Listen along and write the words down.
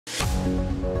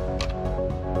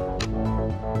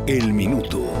El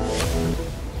Minuto.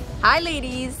 Hi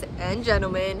ladies and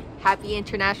gentlemen, happy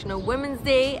International Women's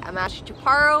Day. I'm Ashley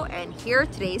Chaparro and here are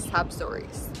today's top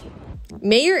stories.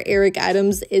 Mayor Eric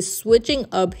Adams is switching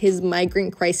up his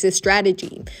migrant crisis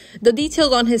strategy. The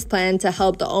details on his plan to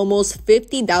help the almost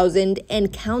 50,000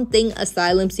 and counting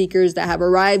asylum seekers that have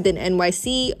arrived in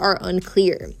NYC are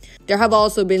unclear. There have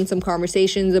also been some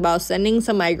conversations about sending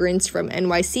some migrants from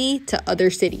NYC to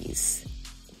other cities.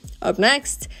 Up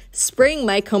next, spring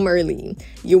might come early.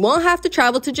 You won't have to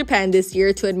travel to Japan this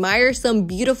year to admire some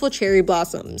beautiful cherry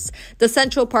blossoms. The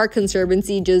Central Park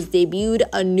Conservancy just debuted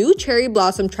a new cherry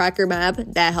blossom tracker map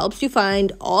that helps you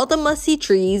find all the must-see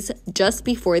trees just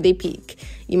before they peak.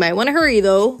 You might want to hurry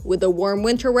though. With the warm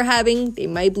winter we're having, they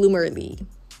might bloom early.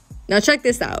 Now check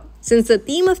this out. Since the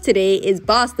theme of today is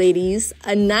boss ladies,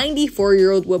 a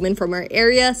 94-year-old woman from our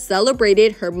area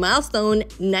celebrated her milestone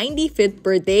 95th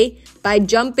birthday by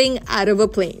jumping out of a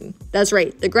plane. That's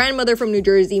right, the grandmother from New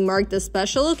Jersey marked a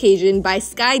special occasion by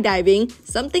skydiving,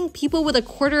 something people with a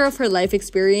quarter of her life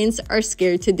experience are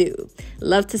scared to do.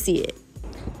 Love to see it.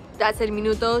 That's El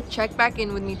Minuto. Check back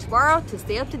in with me tomorrow to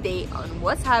stay up to date on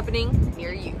what's happening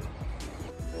near you.